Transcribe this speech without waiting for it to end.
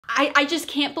I just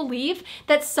can't believe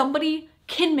that somebody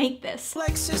can make this.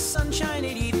 alexasunshine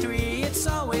 83, it's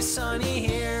always sunny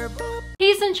here.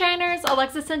 Hey Sunshiners,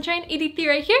 alexasunshine 83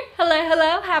 right here.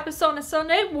 Hello, happy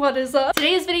Sunday, what is up?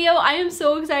 Today's video I am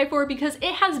so excited for because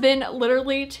it has been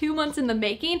literally 2 months in the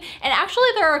making, and actually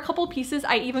there are a couple pieces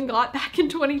I even got back in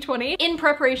 2020 in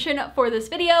preparation for this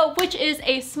video, which is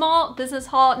a small business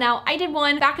haul. Now I did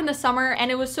one back in the summer and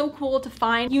it was so cool to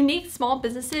find unique small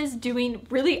businesses doing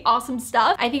really awesome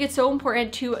stuff. I think it's so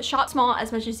important to shop small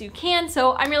as much as you can,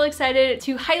 so I'm really excited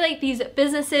to highlight these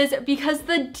businesses because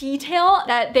the detail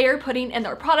that they are putting in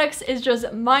their products is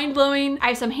just mind-blowing. I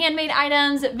have some handmade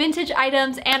items, vintage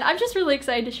items, and I'm just really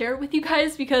excited to share it with you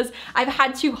guys because I've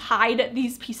had to hide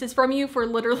these pieces from you for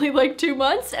literally like 2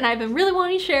 months and I've been really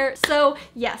wanting to share. So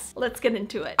yes, let's get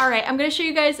into it. All right, I'm gonna show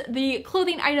you guys the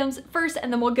clothing items first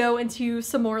and then we'll go into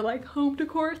some more like home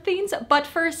decor things. But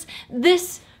first,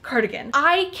 this cardigan.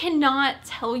 I cannot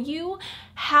tell you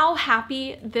how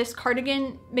happy this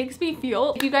cardigan makes me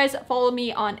feel. If you guys follow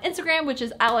me on Instagram, which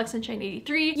is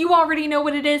alexasunshine83, you already know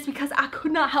what it is because I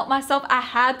could not help myself. I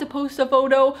had to post a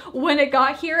photo when it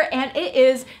got here, and it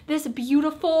is this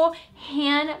beautiful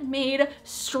handmade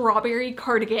strawberry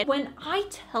cardigan. When I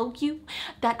tell you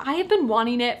that I have been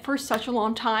wanting it for such a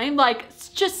long time, like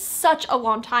just such a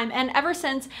long time, and ever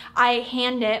since I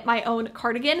hand knit my own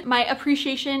cardigan, my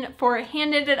appreciation for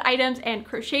hand knitted items and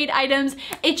crocheted items,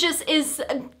 it just is,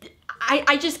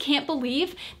 I just can't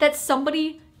believe that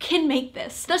somebody can make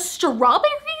this. The strawberries,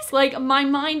 like my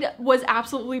mind was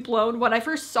absolutely blown when I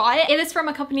first saw it. It is from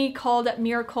a company called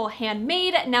Miracle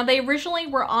Handmade. Now they originally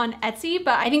were on Etsy,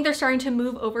 but I think they're starting to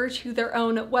move over to their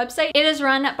own website. It is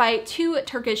run by 2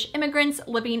 Turkish immigrants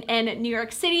living in New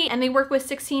York City, and they work with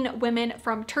 16 women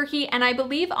from Turkey. And I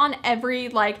believe on every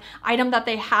like item that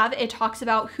they have, it talks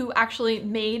about who actually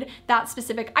made that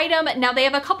specific item. Now they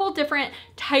have a couple different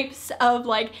types of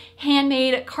like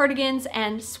handmade cardigans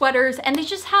and sweaters, and they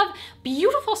just have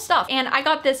beautiful stuff. And I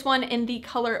got this one in the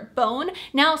color bone.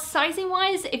 Now sizing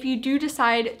wise, if you do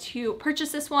decide to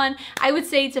purchase this one, I would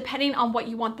say depending on what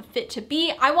you want the fit to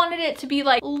be, I wanted it to be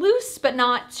like loose but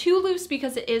not too loose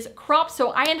because it is cropped,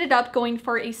 so I ended up going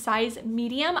for a size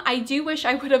medium. I do wish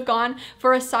I would have gone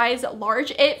for a size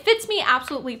large. It fits me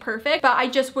absolutely perfect, but I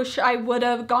just wish I would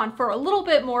have gone for a little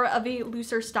bit more of a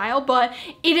looser style. But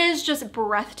it is just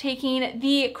breathtaking.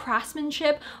 The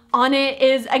craftsmanship on it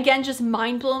is again just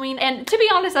mind-blowing, and to be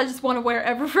honest, I just want to wear it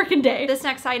every freaking day. This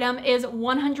next item is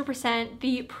 100%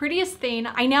 the prettiest thing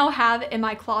I now have in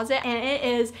my closet, and it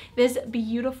is this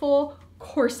beautiful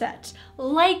corset.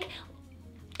 Like,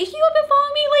 if you have been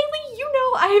following me lately, you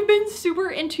know I have been super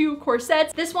into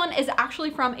corsets. This one is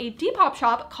actually from a Depop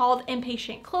shop called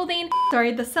Impatient Clothing.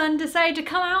 Sorry, the sun decided to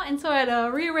come out, and so I had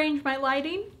to rearrange my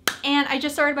lighting. And I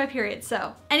just started my period,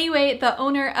 so. Anyway, the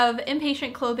owner of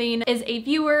Impatient Clothing is a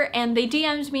viewer, and they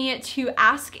DM'd me to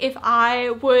ask if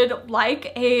I would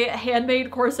like a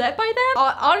handmade corset by them.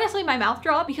 Honestly, my mouth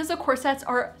dropped because the corsets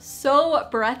are so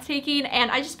breathtaking, and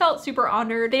I just felt super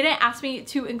honored. They didn't ask me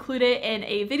to include it in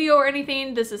a video or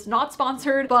anything. This is not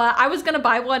sponsored, but I was gonna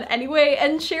buy one anyway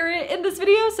and share it in this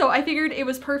video, so I figured it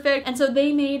was perfect. And so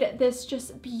they made this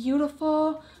just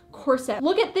beautiful corset.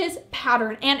 Look at this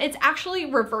pattern, and it's actually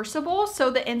reversible,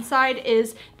 so the inside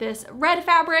is this red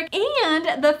fabric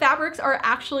and the fabrics are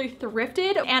actually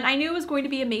thrifted, and I knew it was going to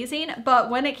be amazing, but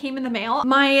when it came in the mail,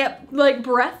 my like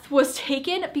breath was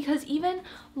taken because even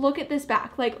look at this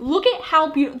back. Like, look at how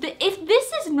beautiful. If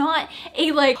this is not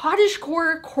a like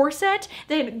cottagecore corset,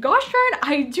 then gosh darn,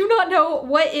 I do not know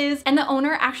what is. And the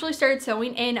owner actually started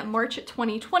sewing in March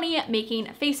 2020,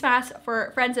 making face masks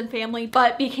for friends and family,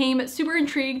 but became super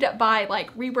intrigued by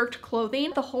like reworked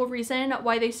clothing. The whole reason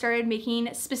why they started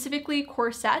making specifically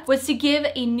corsets was to give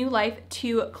a new life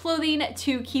to clothing,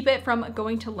 to keep it from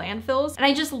going to landfills. And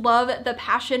I just love the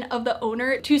passion of the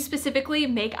owner to specifically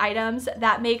make items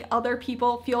that make other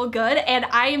people feel good. And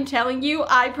I am telling you,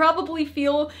 I probably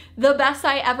feel the best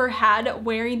I ever had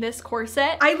wearing this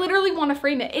corset. I literally want to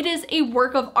frame it. It is a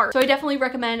work of art. So I definitely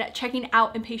recommend checking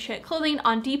out Impatient Clothing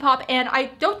on Depop. And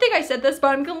I don't think I said this, but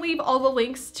I'm gonna leave all the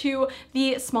links to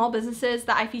the small businesses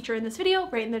that I feature in this video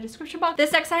right in the description box.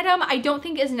 This next item I don't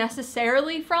think is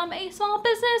necessarily from a small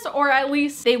business, or at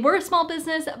least they were a small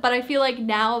business, but I feel like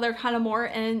now they're kind of more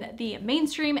in the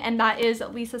mainstream, and that is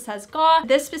Lisa Says Ga.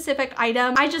 This specific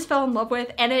item I just fell in love with,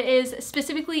 and it is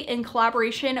specifically in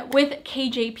collaboration with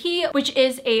KJP, which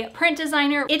is a print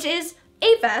designer. It is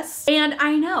a vest, and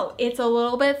I know it's a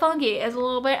little bit funky, it's a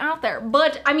little bit out there,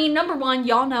 but I mean, number one,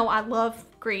 y'all know I love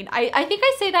green. I think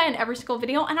I say that in every single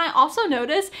video, and I also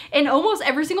notice in almost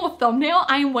every single thumbnail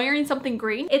I am wearing something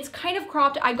green. It's kind of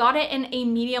cropped. I got it in a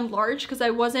medium large because I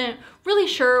wasn't really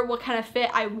sure what kind of fit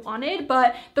I wanted,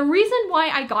 but the reason why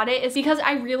I got it is because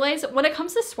I realized when it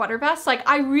comes to sweater vests, like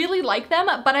I really like them,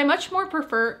 but I much more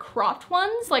prefer cropped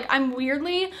ones. Like I'm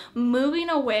weirdly moving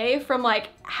away from like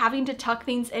having to tuck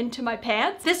things into my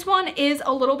pants. This one is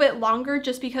a little bit longer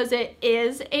just because it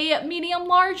is a medium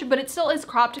large, but it still is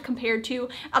cropped compared to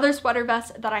other sweater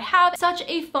vests that I have. Such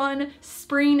a fun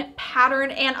spring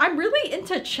pattern, and I'm really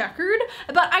into checkered,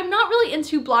 but I'm not really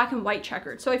into black and white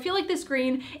checkered. So I feel like this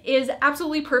green is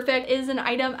absolutely perfect. It is an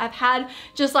item I've had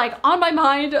just like on my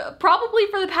mind probably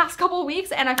for the past couple of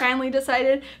weeks, and I finally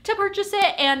decided to purchase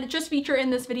it and just feature in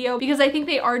this video because I think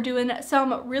they are doing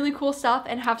some really cool stuff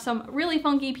and have some really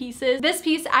funky pieces. This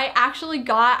piece I actually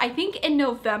got I think in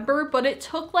November, but it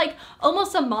took like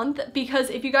almost a month because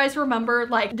if you guys remember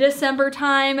like December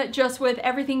time, just with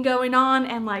everything going on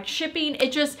and like shipping,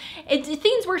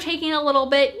 things were taking a little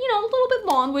bit, you know, a little bit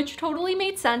long, which totally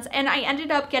made sense. And I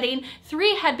ended up getting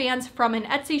 3 headbands from an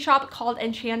Etsy shop called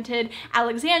Enchanted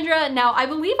Alexandra. Now I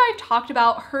believe I've talked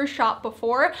about her shop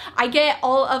before. I get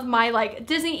all of my like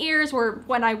Disney ears, or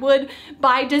when I would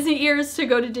buy Disney ears to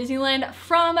go to Disneyland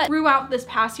from throughout this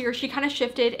past year. She kind of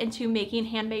shifted into making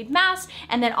handmade masks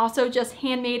and then also just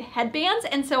handmade headbands.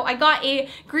 And so I got a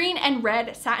green and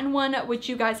red satin one, which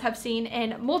you guys have seen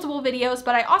in multiple videos,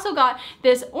 but I also got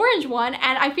this orange one,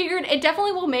 and I figured it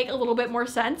definitely will make a little bit more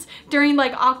sense during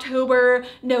like October,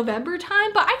 November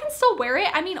time, but I can still wear it.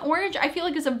 I mean, orange I feel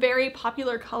like is a very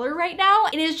popular color right now.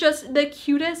 It is just the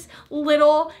cutest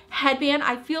little headband.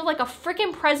 I feel like a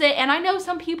freaking present, and I know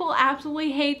some people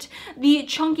absolutely hate the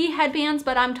chunky headbands,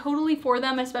 but I'm totally for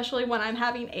them, especially when I'm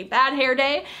having a bad hair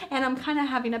day, and I'm kind of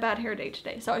having a bad hair day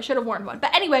today, so I should have worn one.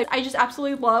 But anyway, I just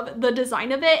absolutely love the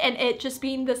design of it, and it just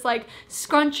being this like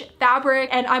scrunch fabric,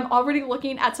 and I'm already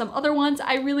looking at some other ones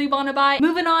I really want to buy.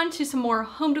 Moving on to some more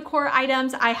home decor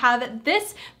items, I have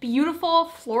this beautiful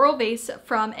floral vase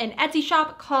from an Etsy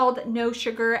shop called No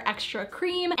Sugar Extra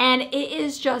Cream, and it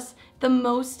is just the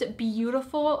most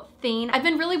beautiful thing. I've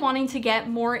been really wanting to get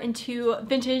more into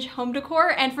vintage home decor,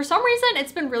 and for some reason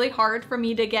it's been really hard for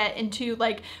me to get into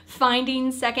like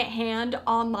finding secondhand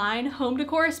online home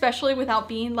decor, especially without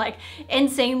being like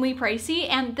insanely pricey.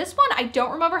 And this one, I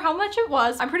don't remember how much it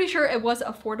was. I'm pretty sure it was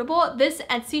affordable. This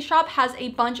Etsy shop has a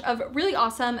bunch of really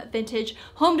awesome vintage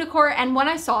home decor, and when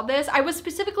I saw this, I was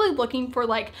specifically looking for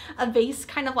like a vase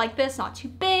kind of like this, not too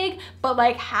big, but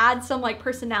like had some like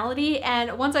personality.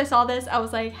 And once I saw this, I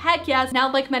was like, heck yes. Now,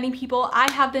 like many people,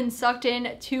 I have been sucked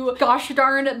in to gosh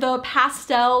darn the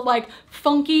pastel like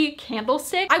funky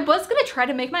candlestick. I was gonna try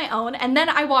to make my own, and then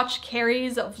I watched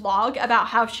Carrie's vlog about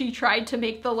how she tried to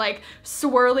make the like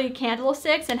swirly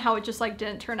candlesticks and how it just like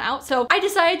didn't turn out. So I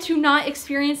decided to not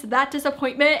experience that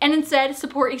disappointment and instead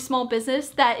support a small business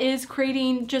that is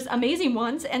creating just amazing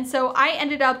ones. And so I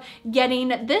ended up getting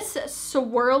this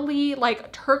swirly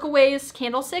like turquoise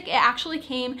candlestick. It actually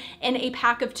came in a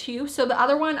pack of 2. So the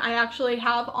other one I actually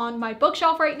have on my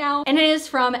bookshelf right now, and it is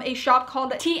from a shop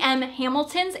called TM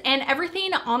Hamilton's, and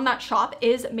everything on that shop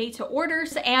is made to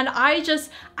orders, and I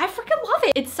freaking love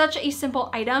it. It's such a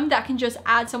simple item that can just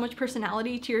add so much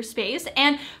personality to your space.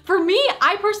 And for me,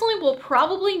 I personally will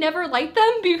probably never light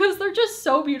them because they're just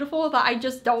so beautiful that I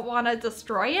just don't want to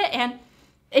destroy it. And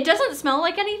it doesn't smell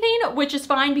like anything, which is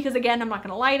fine because again, I'm not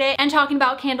gonna light it. And talking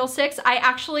about candlesticks, I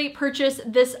actually purchased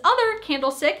this other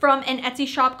candlestick from an Etsy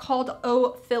shop called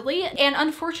Oh Philly. And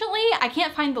unfortunately, I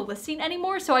can't find the listing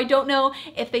anymore, so I don't know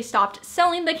if they stopped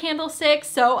selling the candlesticks.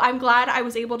 So I'm glad I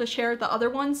was able to share the other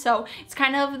one. So it's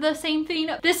kind of the same thing.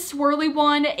 This swirly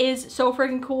one is so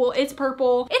freaking cool. It's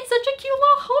purple. It's such a cute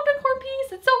little home decor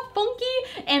piece. It's so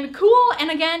funky and cool. And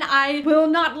again, I will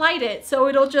not light it, so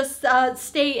it'll just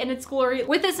stay in its glory.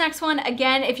 With this next one,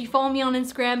 again, if you follow me on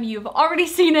Instagram, you've already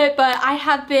seen it, but I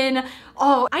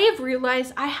have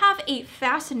realized I have a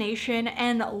fascination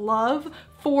and love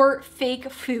for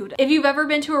fake food. If you've ever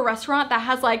been to a restaurant that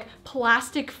has like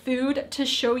plastic food to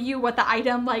show you what the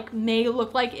item like may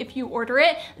look like if you order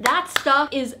it, that stuff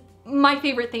is my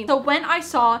favorite thing. So when I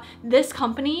saw this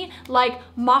company, like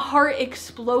my heart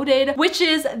exploded, which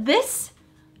is this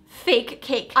fake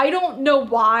cake. I don't know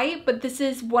why, but this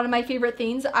is one of my favorite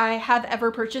things I have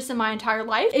ever purchased in my entire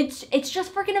life. It's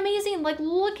just freaking amazing. Like,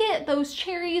 look at those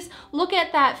cherries, look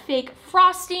at that fake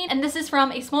frosting. And this is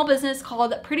from a small business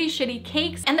called Pretty Shitty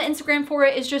Cakes, and the Instagram for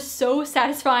it is just so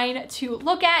satisfying to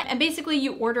look at. And basically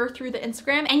you order through the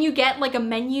Instagram and you get like a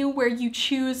menu where you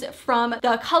choose from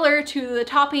the color to the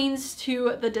toppings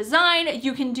to the design.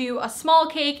 You can do a small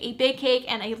cake, a big cake,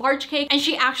 and a large cake. And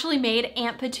she actually made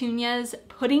Aunt Petunia's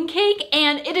pudding cake,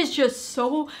 and it is just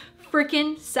so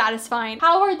freaking satisfying.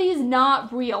 How are these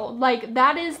not real? Like,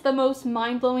 that is the most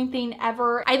mind-blowing thing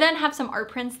ever. I then have some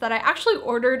art prints that I actually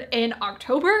ordered in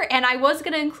October, and I was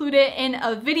gonna include it in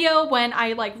a video when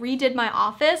I like redid my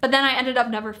office, but then I ended up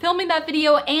never filming that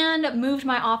video and moved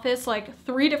my office like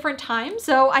 3 different times.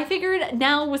 So I figured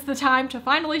now was the time to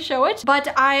finally show it.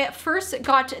 But I first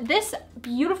got this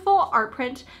beautiful art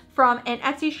print from an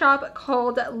Etsy shop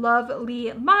called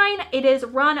Lovely Mine. It is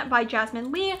run by Jasmine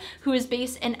Lee, who is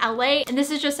based in LA. And this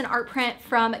is just an art print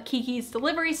from Kiki's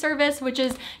Delivery Service, which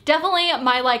is definitely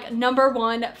my like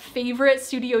 #1 favorite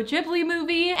Studio Ghibli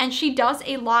movie. And she does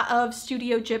a lot of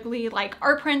Studio Ghibli like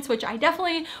art prints, which I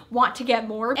definitely want to get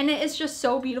more. And it is just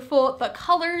so beautiful. The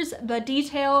colors, the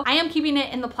detail. I am keeping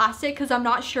it in the plastic because I'm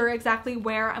not sure exactly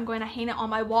where I'm going to hang it on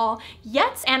my wall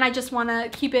yet. And I just want to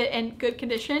keep it in good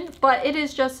condition, but it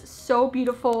is just so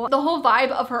beautiful. The whole vibe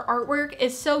of her artwork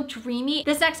is so dreamy.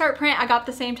 This next art print I got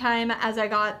the same time as I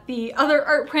got the other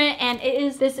art print, and it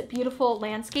is this beautiful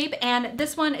landscape. And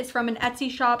this one is from an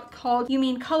Etsy shop called You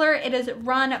Mean Color. It is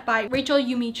run by Rachel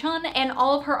Yumi Chun, and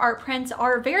all of her art prints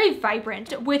are very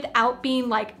vibrant without being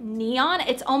like neon.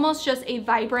 It's almost just a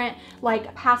vibrant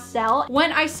like pastel.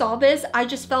 When I saw this, I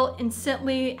just felt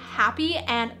instantly happy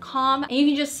and calm, and you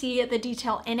can just see the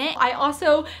detail in it. I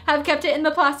also have kept it in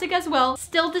the plastic as well,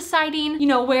 still deciding, you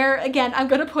know, where again I'm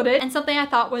gonna put it. And something I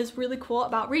thought was really cool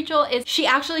about Rachel is she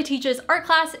actually teaches art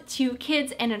class to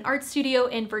kids in an art studio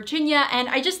in Virginia, and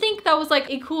I just think that was like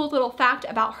a cool little fact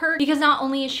about her, because not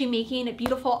only is she making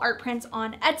beautiful art prints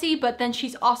on Etsy, but then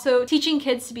she's also teaching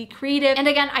kids to be creative. And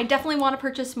again, I definitely want to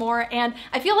purchase more, and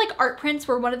I feel like art prints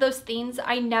were one of those things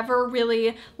I never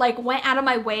really like went out of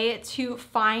my way to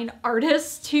find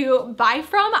artists to buy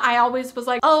from. I always was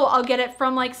like, oh, I'll get it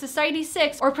from like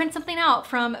Society6 or print something out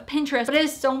from Pinterest. But it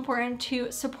is so important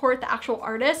to support the actual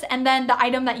artist, and then the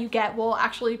item that you get will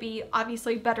actually be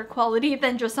obviously better quality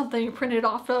than just something you printed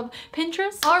off of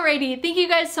Pinterest. Alrighty, thank you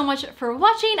guys so much for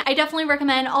watching. I definitely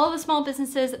recommend all the small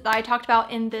businesses that I talked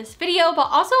about in this video, but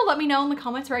also let me know in the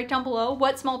comments right down below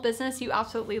what small business you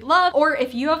absolutely love, or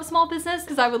if you have a small business,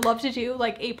 because I would love to do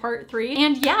like a part 3.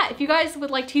 And yeah, if you guys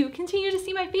would like to continue to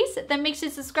see my face, then make sure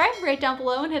to subscribe right down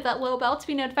below and hit that little bell to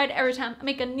be notified every time I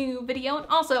make a new video. And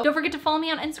also, don't forget to follow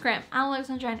me on Instagram,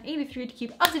 alexasunshine83, to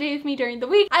keep up to date with me during the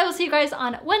week. I will see you guys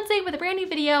on Wednesday with a brand new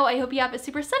video. I hope you have a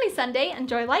super sunny Sunday.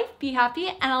 Enjoy life, be happy,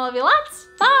 and I love you lots.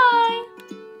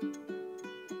 Bye!